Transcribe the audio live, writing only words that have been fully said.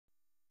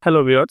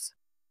Hello viewers.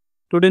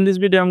 Today in this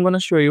video I'm going to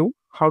show you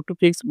how to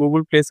fix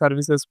Google Play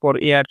services for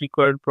AI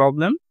required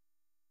problem.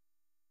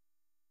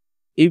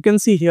 You can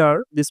see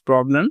here this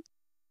problem.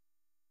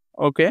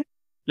 Okay,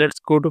 let's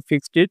go to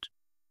fix it.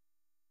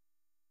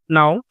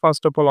 Now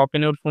first of all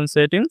open your phone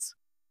settings.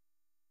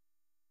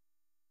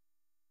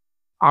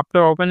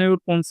 After opening your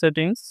phone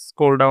settings,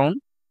 scroll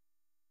down.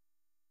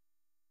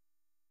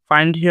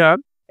 Find here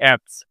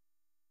apps.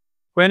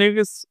 When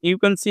you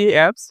can see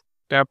apps,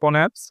 tap on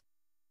apps.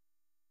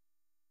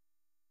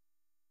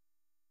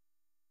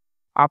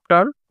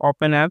 After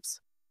open apps,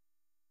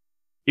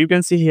 you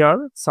can see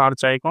here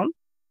search icon.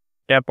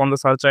 Tap on the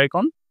search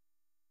icon.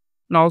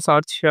 Now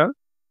search here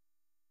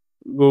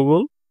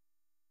Google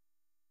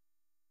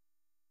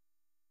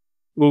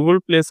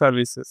Play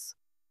services.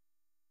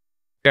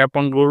 Tap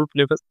on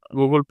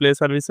Google Play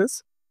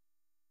services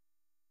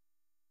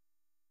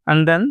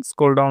and then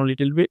scroll down a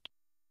little bit.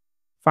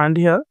 Find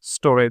here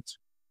storage.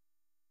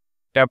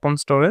 Tap on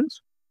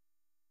storage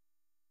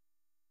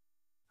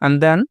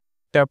and then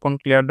tap on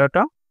clear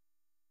data.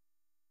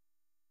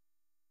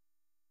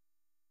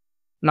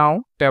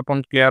 Now tap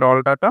on clear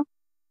all data.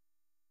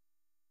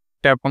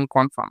 Tap on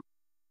confirm.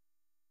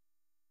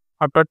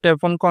 After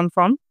tap on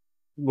confirm,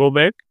 go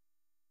back,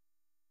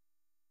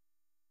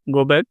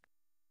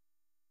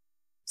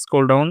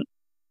 scroll down.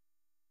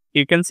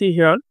 You can see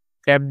here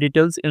app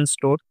details in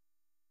store.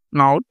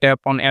 Now tap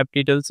on app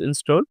details in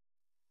store.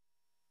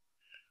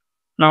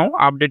 Now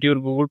update your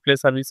Google Play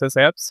services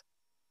apps.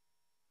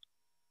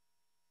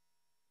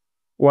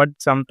 Wait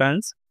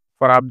sometimes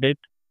for update.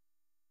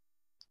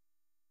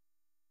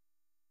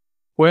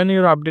 When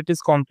your update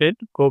is complete,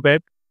 go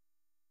back.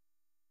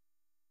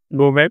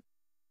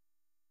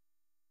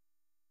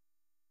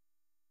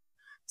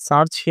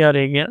 Search here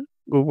again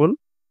Google.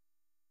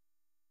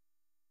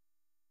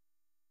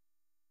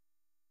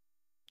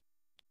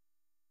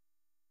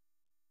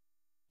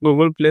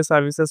 Play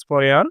services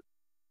for AR.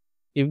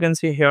 You can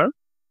see here.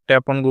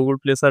 Tap on Google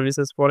Play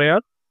services for AR.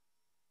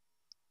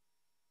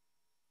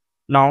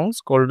 Now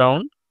scroll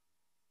down.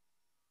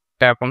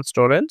 Tap on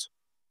storage.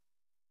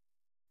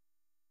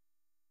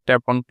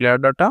 Tap on clear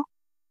data.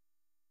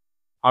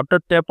 After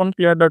tap on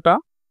clear data,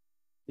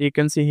 you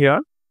can see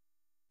here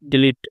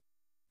delete.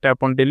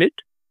 Tap on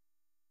delete.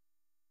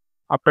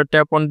 After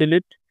tap on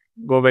delete,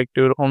 go back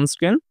to your home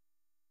screen.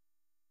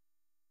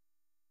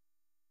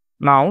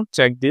 Now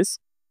check this.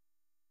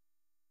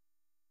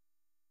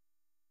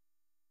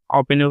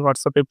 Open your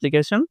WhatsApp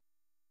application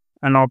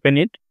and open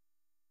it.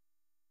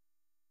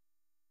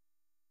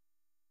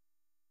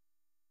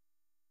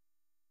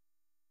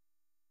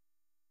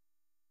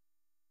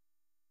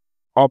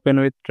 Open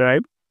with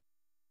Drive.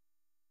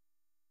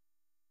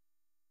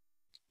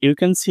 You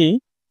can see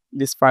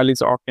this file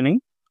is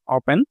open.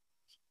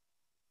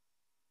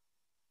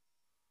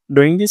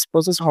 Doing this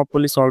process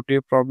hopefully solved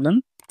your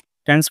problem.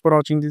 Thanks for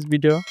watching this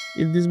video.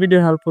 If this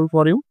video helpful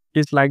for you,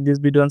 please like this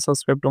video and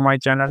subscribe to my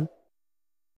channel.